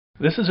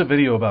This is a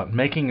video about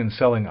making and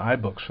selling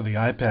iBooks for the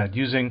iPad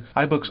using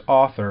iBooks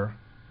Author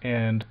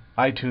and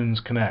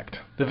iTunes Connect.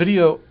 The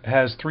video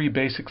has three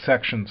basic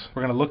sections.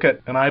 We're going to look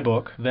at an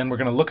iBook, then we're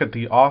going to look at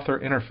the author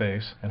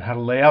interface and how to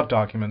lay out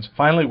documents.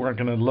 Finally, we're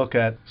going to look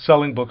at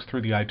selling books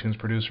through the iTunes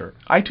producer.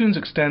 iTunes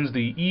extends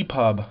the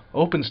EPUB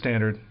open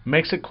standard,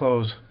 makes it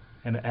close,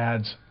 and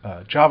adds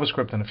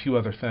JavaScript and a few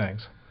other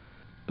things.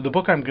 The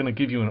book I'm going to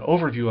give you an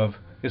overview of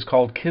is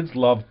called Kids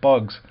Love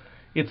Bugs.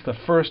 It's the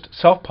first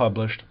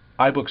self-published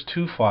iBooks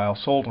 2 file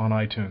sold on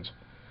iTunes,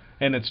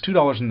 and it's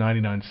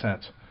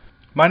 $2.99.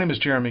 My name is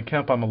Jeremy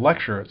Kemp. I'm a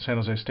lecturer at San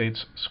Jose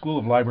State's School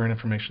of Library and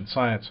Information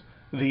Science.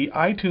 The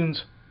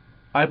iTunes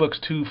iBooks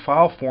 2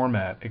 file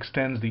format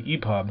extends the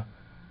EPUB.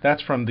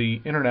 That's from the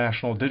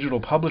International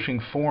Digital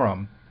Publishing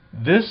Forum.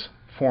 This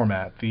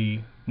format,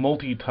 the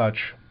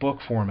multi-touch book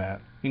format,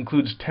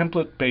 includes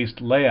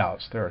template-based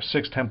layouts. There are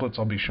 6 templates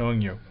I'll be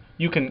showing you.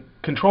 You can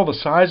control the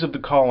size of the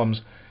columns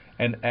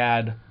and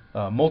add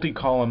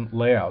multi-column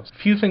layouts.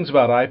 A few things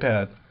about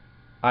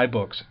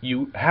iBooks.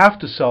 You have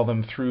to sell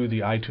them through the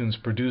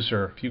iTunes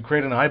producer. If you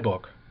create an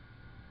iBook,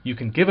 you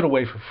can give it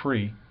away for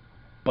free,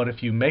 but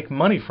if you make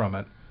money from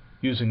it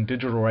using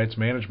digital rights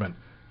management,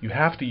 you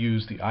have to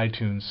use the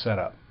iTunes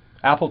setup.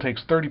 Apple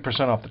takes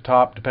 30% off the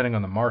top, depending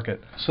on the market.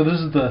 So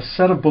this is the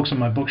set of books on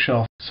my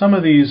bookshelf. Some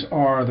of these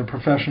are the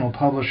professional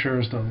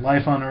publishers, the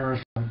Life on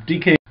Earth,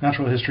 DK,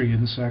 Natural History,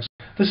 Insects.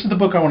 This is the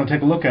book I want to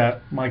take a look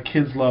at, My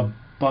Kids Love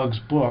Bugs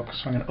book.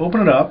 So I'm going to open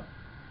it up.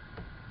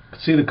 You can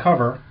see the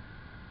cover.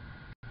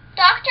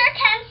 Dr.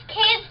 Kemp's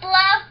Kids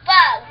Love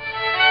Bugs.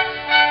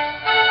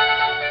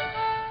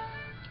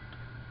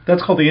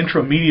 That's called the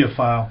intro media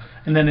file,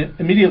 and then it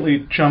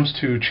immediately jumps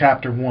to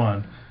chapter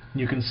 1.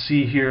 You can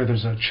see here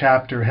there's a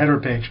chapter header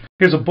page.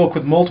 Here's a book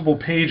with multiple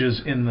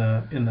pages in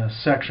the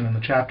section, in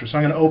the chapter. So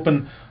I'm going to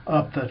open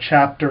up the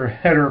chapter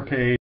header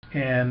page,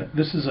 and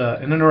this is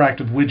an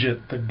interactive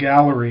widget, the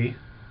gallery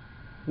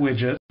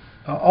widget.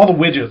 All the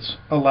widgets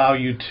allow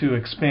you to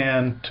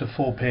expand to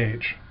full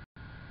page.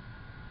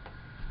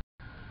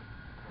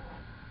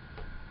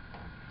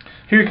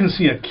 Here you can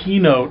see a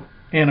Keynote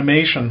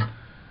animation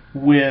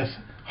with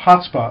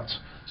hotspots.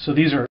 So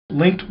these are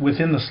linked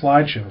within the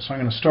slideshow. So I'm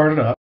going to start it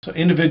up. So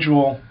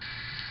individual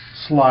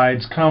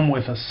slides come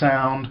with a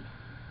sound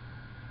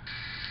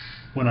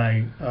when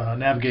I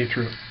navigate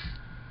through.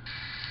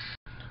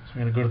 So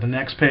I'm going to go to the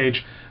next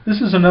page.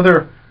 This is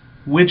another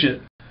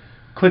widget.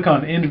 Click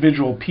on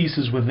individual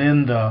pieces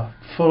within the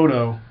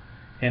photo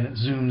and it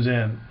zooms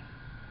in.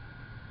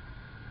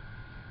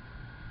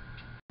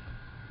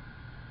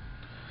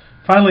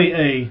 Finally,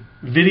 a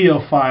video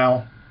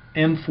file,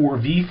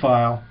 M4V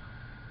file,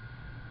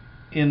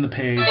 in the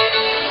page.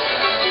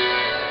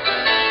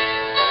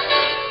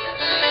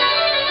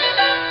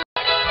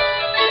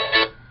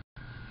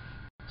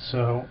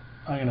 So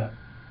I'm going to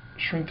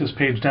shrink this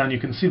page down. You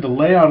can see the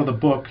layout of the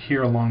book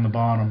here along the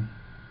bottom.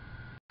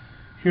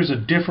 Here's a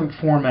different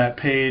format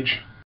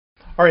page.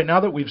 Alright, now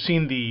that we've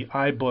seen the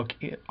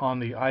iBook on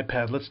the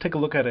iPad, let's take a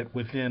look at it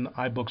within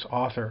iBooks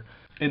Author.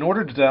 In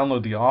order to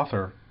download the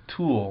Author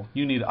tool,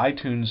 you need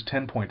iTunes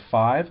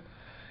 10.5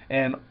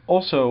 and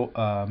also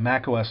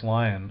macOS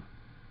Lion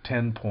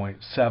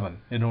 10.7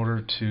 in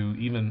order to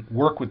even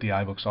work with the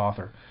iBooks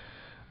Author.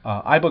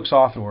 iBooks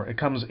Author, it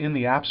comes in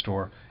the App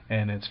Store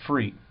and it's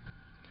free.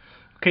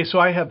 Okay, so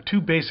I have two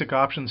basic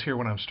options here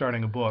when I'm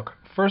starting a book.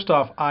 First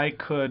off, I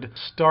could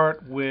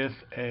start with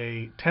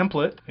a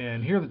template,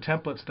 and here are the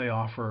templates they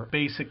offer,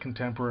 basic,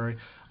 contemporary.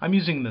 I'm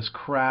using this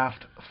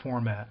craft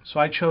format. So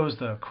I chose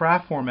the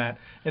craft format,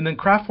 and then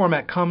craft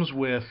format comes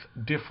with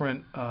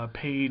different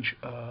page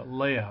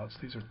layouts.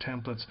 These are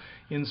templates.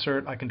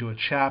 Insert, I can do a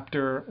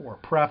chapter or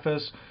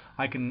preface.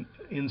 I can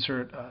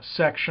insert a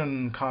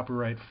section,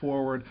 copyright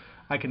forward.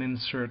 I can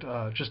insert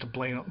just a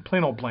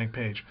plain old blank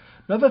page.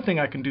 Another thing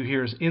I can do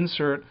here is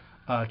insert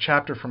a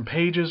chapter from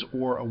Pages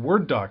or a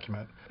Word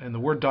document, and the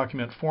Word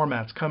document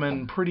formats come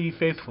in pretty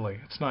faithfully.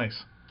 It's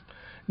nice.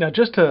 Now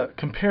just to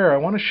compare, I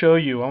want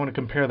to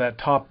compare that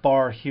top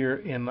bar here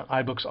in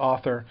iBooks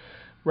Author.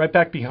 Right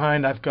back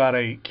behind I've got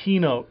a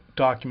Keynote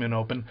document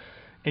open,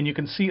 and you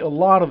can see a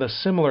lot of the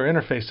similar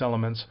interface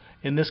elements.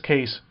 In this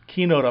case,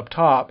 Keynote up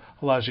top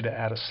allows you to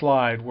add a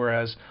slide,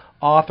 whereas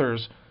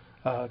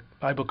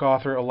iBook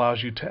Author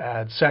allows you to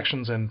add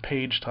sections and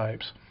page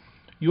types.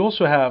 You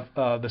also have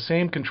the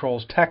same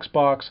controls, text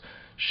box,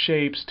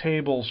 shapes,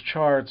 tables,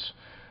 charts.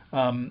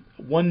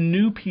 One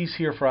new piece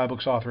here for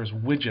iBooks Author is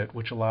Widget,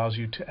 which allows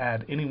you to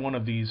add any one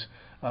of these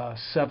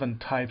 7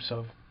 types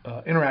of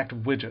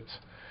interactive widgets.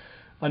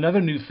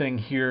 Another new thing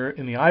here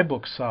in the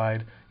iBook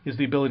side is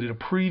the ability to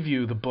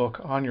preview the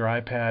book on your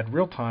iPad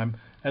real-time,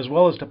 as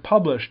well as to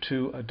publish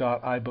to a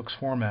 .ibooks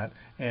format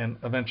and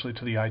eventually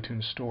to the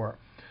iTunes Store.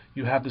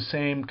 You have the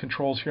same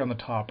controls here on the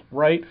top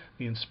right,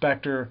 the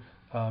inspector,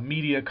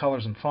 media,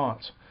 colors, and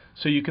fonts.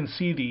 So you can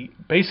see the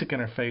basic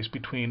interface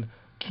between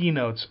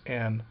Keynotes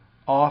and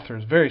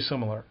Authors, very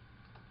similar.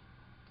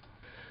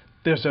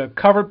 There's a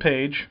cover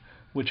page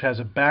which has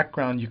a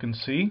background you can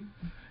see,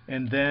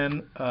 and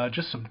then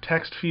just some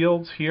text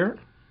fields here.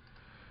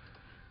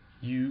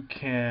 You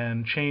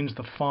can change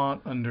the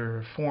font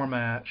under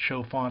Format,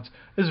 Show Fonts.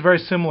 This is very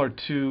similar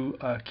to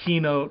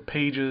Keynote,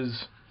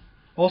 Pages.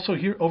 Also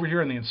over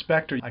here in the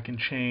inspector, I can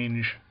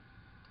change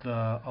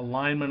the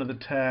alignment of the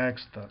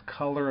text, the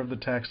color of the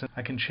text.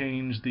 I can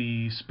change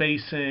the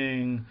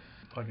spacing.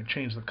 I can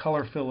change the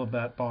color fill of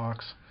that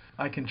box.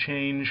 I can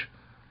change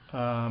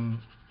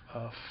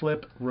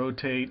flip,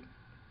 rotate.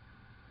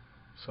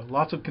 So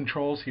lots of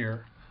controls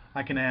here.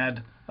 I can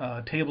add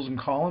tables and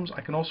columns.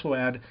 I can also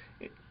add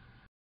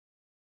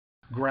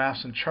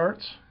graphs and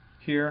charts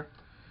here,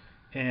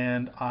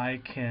 and I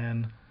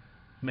can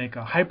make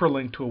a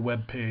hyperlink to a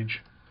web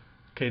page.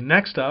 Okay,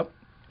 next up,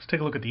 let's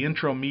take a look at the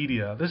intro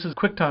media. This is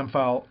QuickTime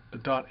file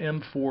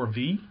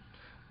 .m4v,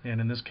 and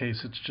in this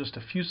case it's just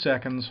a few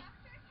seconds.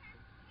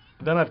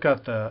 Then I've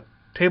got the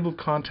table of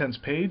contents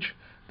page.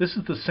 This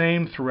is the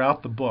same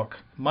throughout the book.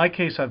 In my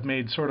case, I've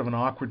made sort of an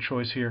awkward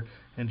choice here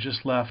and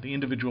just left the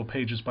individual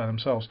pages by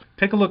themselves.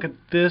 Take a look at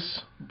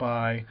this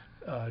by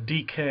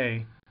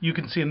DK. You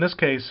can see in this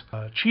case,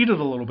 cheated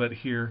a little bit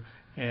here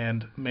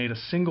and made a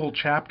single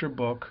chapter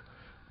book,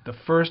 the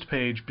first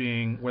page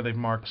being where they've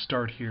marked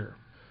Start Here.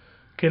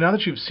 Okay, now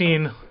that you've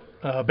seen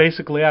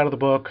basic layout of the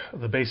book,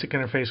 the basic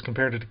interface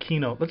compared to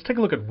Keynote, let's take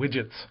a look at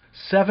widgets.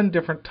 7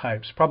 different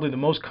types. Probably the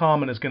most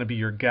common is going to be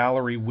your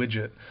gallery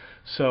widget.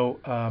 So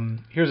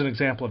here's an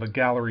example of a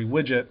gallery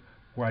widget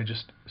where I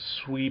just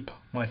sweep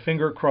my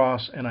finger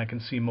across and I can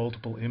see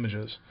multiple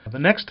images. The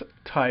next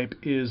type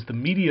is the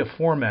media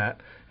format,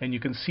 and you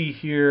can see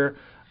here,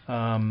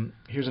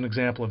 here's an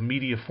example of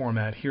media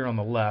format here on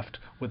the left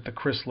with the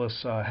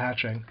chrysalis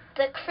hatching.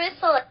 The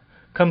chrysalis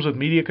Comes with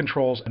media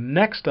controls.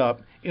 Next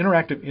up,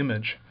 interactive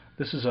image.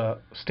 This is a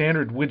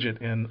standard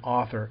widget in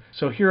Author.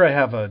 So here I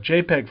have a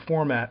JPEG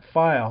format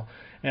file,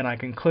 and I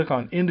can click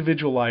on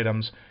individual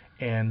items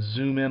and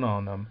zoom in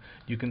on them.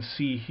 You can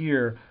see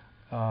here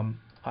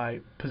I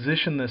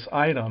position this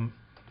item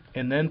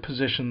and then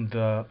position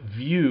the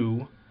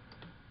view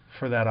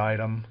for that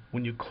item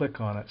when you click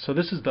on it. So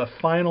this is the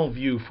final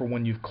view for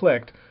when you've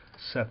clicked.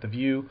 Set the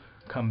view,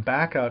 come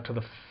back out to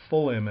the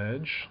full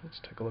image. Let's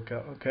take a look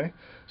at, okay.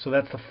 So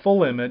that's the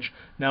full image.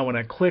 Now when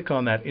I click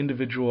on that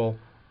individual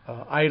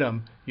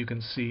item, you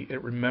can see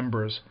it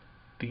remembers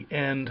the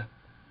end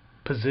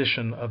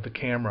position of the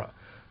camera.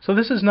 So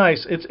this is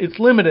nice. It's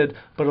limited,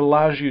 but it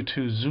allows you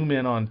to zoom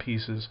in on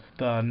pieces.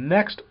 The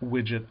next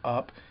widget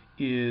up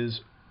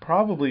is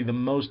probably the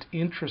most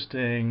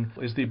interesting,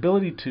 is the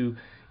ability to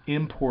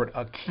import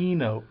a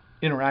Keynote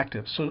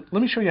interactive. So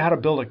let me show you how to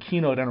build a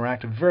Keynote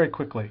interactive very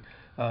quickly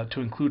to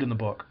include in the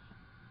book.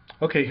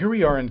 Okay, here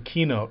we are in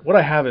Keynote. What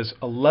I have is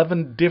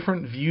 11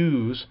 different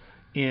views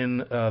in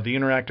the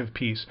interactive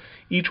piece.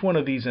 Each one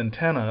of these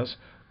antennas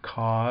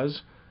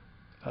cause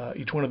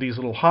each one of these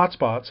little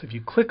hotspots, if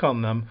you click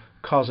on them,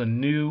 cause a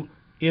new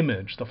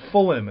image, the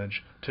full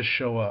image, to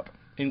show up,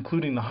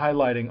 including the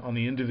highlighting on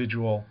the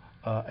individual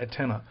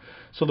antenna.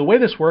 So the way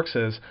this works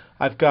is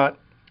I've got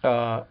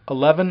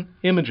 11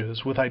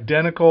 images with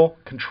identical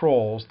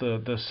controls,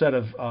 the set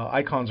of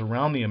icons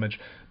around the image,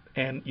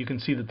 and you can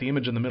see that the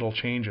image in the middle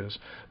changes.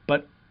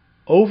 But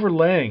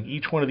overlaying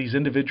each one of these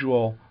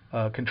individual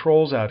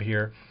controls out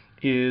here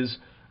is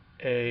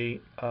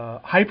a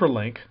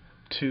hyperlink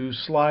to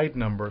slide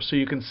number. So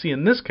you can see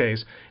in this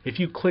case, if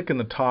you click in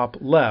the top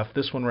left,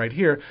 this one right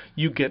here,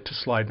 you get to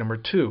slide number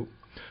 2.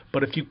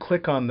 But if you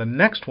click on the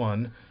next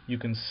one, you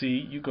can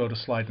see you go to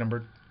slide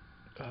number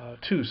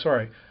 2,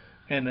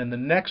 and then the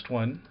next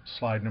one,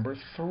 slide number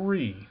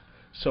 3.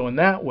 So in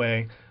that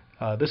way,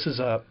 this is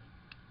a,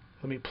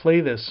 let me play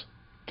this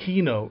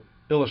Keynote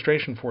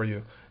illustration for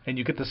you, and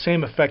you get the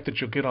same effect that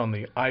you'll get on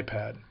the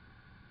iPad.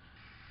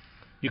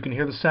 You can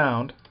hear the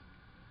sound.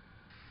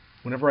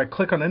 Whenever I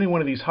click on any one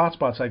of these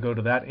hotspots, I go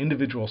to that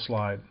individual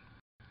slide.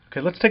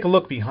 Okay, let's take a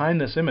look behind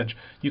this image.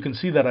 You can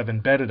see that I've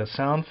embedded a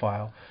sound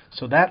file.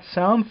 So that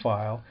sound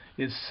file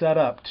is set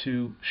up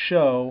to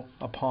show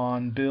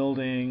upon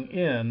building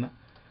in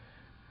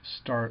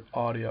Start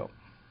Audio.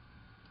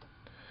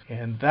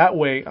 And that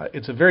way,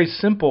 it's a very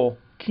simple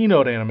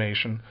Keynote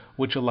animation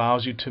which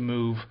allows you to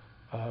move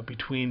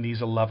between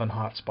these 11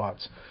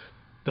 hotspots.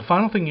 The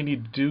final thing you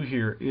need to do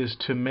here is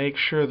to make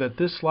sure that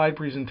this slide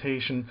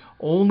presentation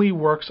only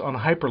works on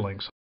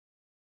hyperlinks.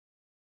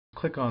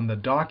 Click on the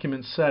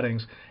document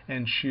settings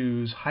and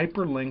choose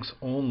hyperlinks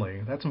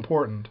only. That's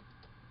important.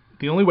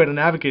 The only way to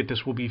navigate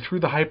this will be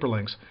through the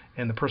hyperlinks,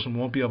 and the person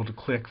won't be able to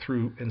click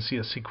through and see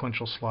a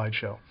sequential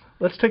slideshow.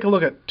 Let's take a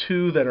look at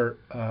 2 that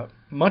are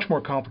much more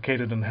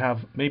complicated and have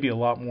maybe a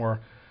lot more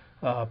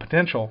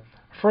potential.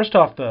 First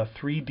off, the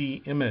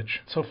 3D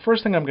image. So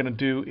first thing I'm going to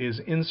do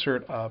is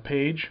insert a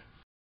page.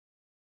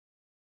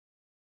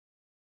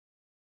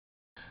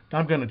 Now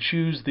I'm going to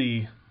choose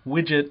the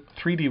widget,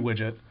 3D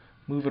widget,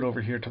 move it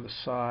over here to the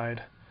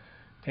side,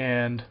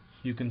 and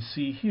you can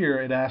see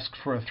here it asks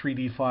for a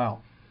 3D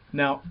file.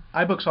 Now,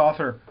 iBooks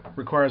Author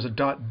requires a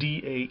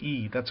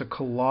 .dae, that's a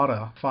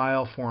Collada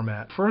file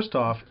format. First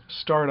off,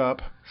 start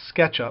up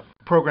Sketchup,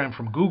 program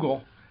from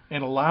Google,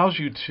 and allows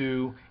you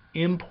to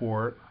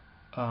import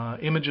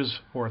images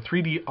or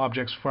 3D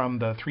objects from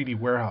the 3D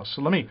warehouse.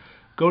 So let me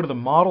go to the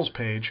models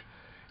page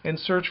and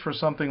search for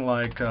something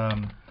like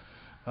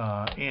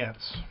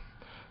ants.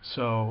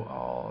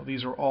 So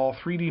these are all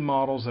 3D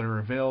models that are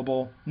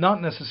available,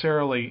 not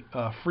necessarily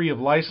free of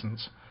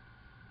license.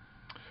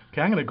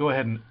 Okay, I'm going to go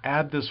ahead and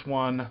add this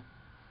one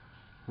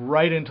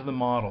right into the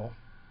model.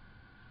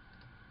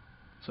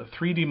 It's a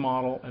 3D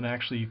model, and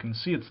actually you can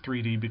see it's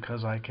 3D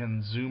because I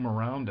can zoom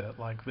around it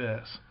like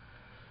this.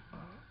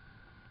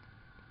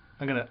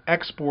 I'm going to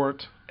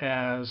export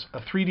as a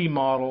 3D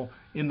model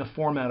in the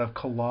format of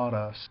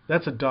Collada.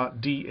 That's a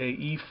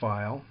 .dae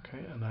file.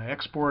 Okay, and I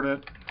export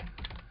it.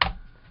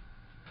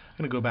 I'm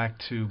going to go back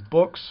to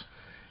Books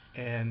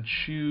and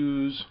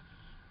choose,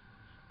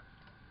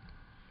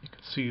 you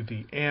can see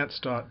the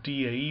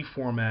ants.dae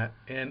format,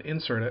 and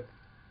insert it.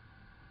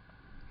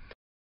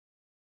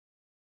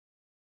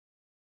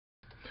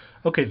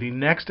 Okay, the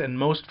next and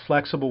most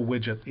flexible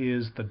widget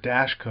is the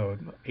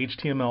Dashcode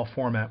HTML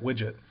format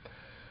widget.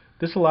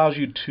 This allows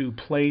you to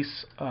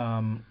place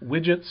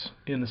widgets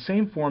in the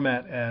same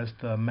format as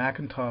the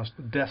Macintosh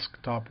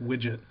desktop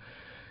widget.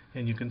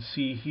 And you can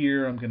see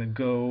here I'm going to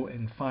go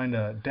and find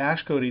a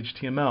Dashcode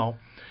HTML.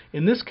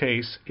 In this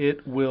case,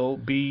 it will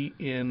be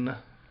in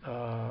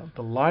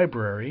the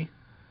library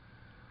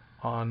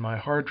on my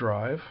hard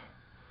drive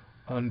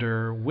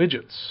under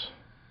Widgets.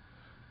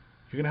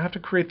 You're going to have to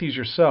create these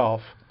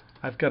yourself.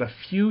 I've got a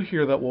few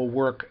here that will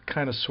work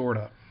kind of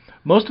sorta.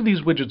 Most of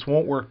these widgets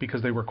won't work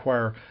because they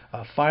require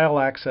file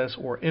access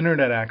or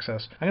internet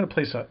access. I'm going to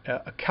place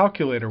a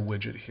calculator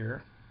widget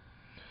here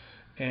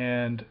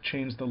and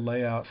change the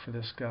layout for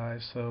this guy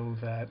so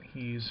that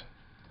he's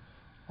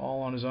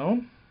all on his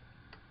own.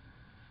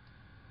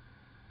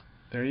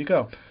 There you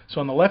go. So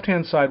on the left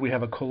hand side we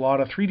have a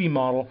Collada 3D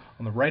model.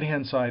 On the right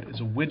hand side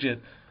is a widget.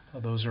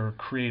 Those are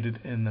created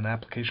in an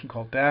application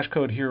called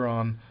Dashcode here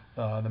on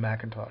the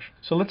Macintosh.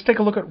 So let's take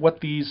a look at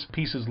what these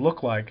pieces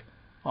look like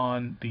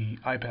on the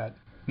iPad.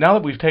 Now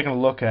that we've taken a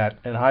look at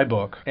an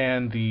iBook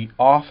and the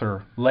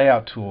author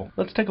layout tool,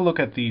 let's take a look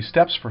at the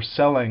steps for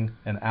selling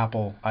an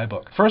Apple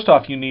iBook. First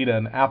off, you need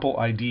an Apple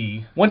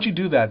ID. Once you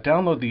do that,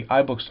 download the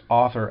iBooks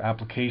author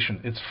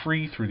application. It's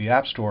free through the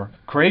App Store.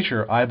 Create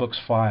your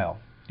iBooks file.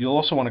 You'll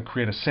also want to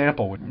create a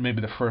sample with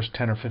maybe the first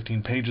 10 or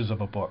 15 pages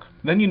of a book.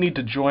 Then you need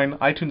to join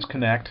iTunes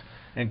Connect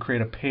and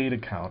create a paid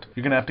account.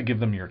 You're going to have to give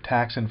them your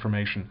tax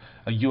information,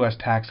 a US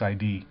tax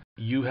ID.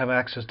 You have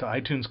access to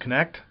iTunes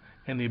Connect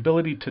and the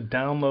ability to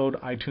download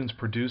iTunes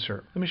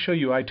Producer. Let me show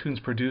you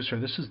iTunes Producer.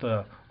 This is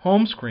the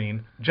home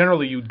screen.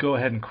 Generally you'd go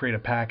ahead and create a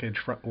package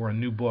or a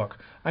new book.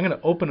 I'm going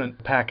to open a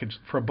package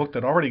for a book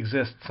that already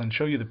exists and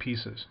show you the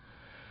pieces.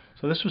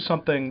 So this is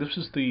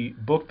the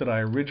book that I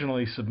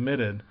originally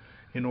submitted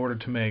in order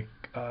to make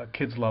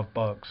Kids Love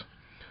Bugs.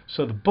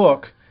 So the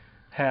book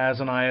has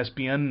an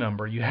ISBN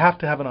number. You have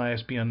to have an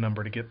ISBN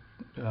number to get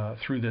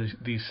through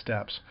these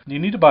steps. You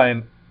need to buy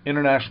an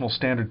International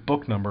Standard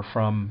Book number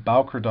from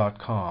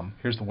Bowker.com.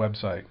 Here's the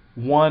website.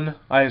 1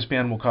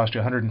 ISBN will cost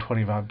you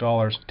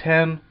 $125.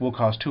 10 will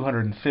cost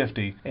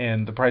 $250,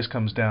 and the price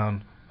comes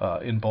down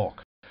in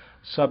bulk.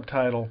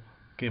 Subtitle,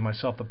 gave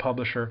myself the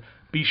publisher.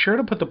 Be sure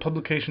to put the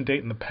publication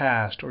date in the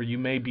past, or you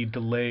may be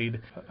delayed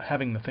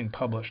having the thing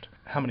published.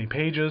 How many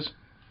pages?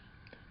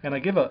 And I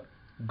give a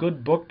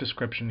good book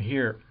description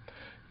here.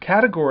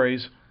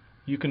 Categories,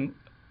 you can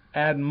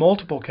add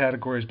multiple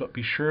categories, but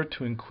be sure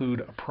to include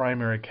a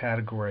primary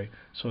category.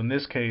 So in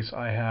this case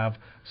I have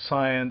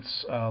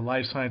science,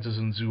 life sciences,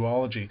 and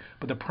zoology,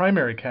 but the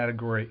primary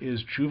category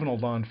is juvenile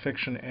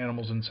nonfiction,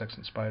 animals, insects,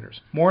 and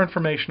spiders. More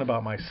information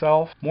about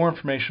myself, more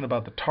information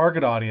about the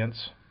target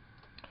audience.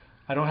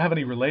 I don't have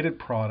any related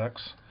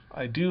products.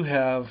 I do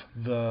have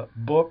the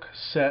book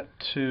set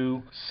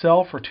to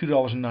sell for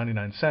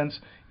 $2.99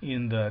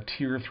 in the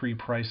Tier 3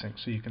 pricing.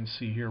 So you can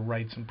see here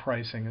rights and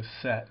pricing is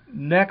set.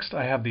 Next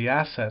I have the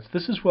assets.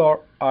 This is where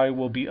I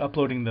will be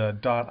uploading the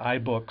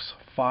 .iBooks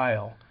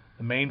file,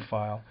 the main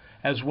file,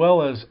 as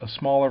well as a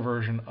smaller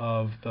version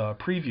of the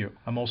preview.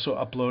 I'm also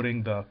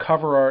uploading the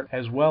cover art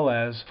as well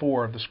as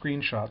 4 of the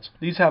screenshots.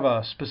 These have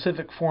a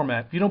specific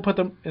format. If you don't put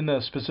them in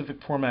the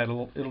specific format,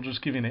 it'll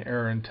just give you an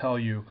error and tell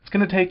you. It's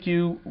going to take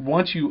you,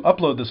 once you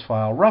upload this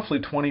file, roughly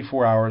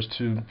 24 hours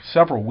to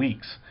several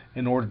weeks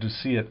in order to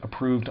see it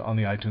approved on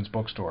the iTunes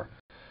Bookstore.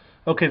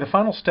 Okay, the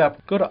final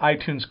step, go to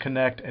iTunes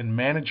Connect and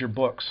manage your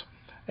books.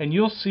 And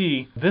you'll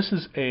see this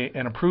is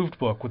an approved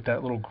book with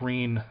that little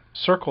green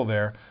circle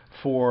there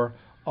for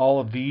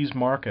all of these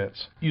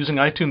markets. Using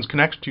iTunes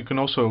Connect, you can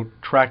also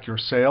track your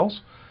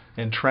sales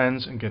and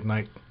trends and get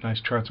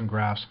nice charts and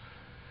graphs.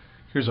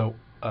 Here's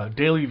a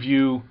daily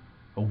view,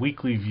 a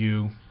weekly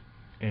view,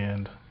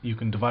 and you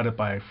can divide it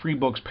by free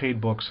books, paid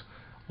books.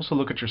 Also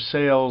look at your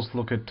sales,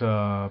 look at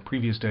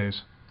previous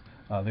days.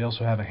 They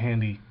also have a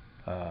handy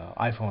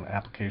iPhone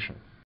application.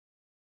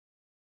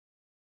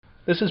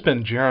 This has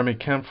been Jeremy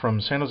Kemp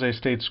from San Jose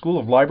State School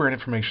of Library and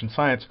Information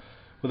Science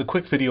with a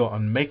quick video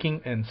on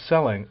making and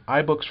selling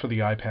iBooks for the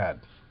iPad.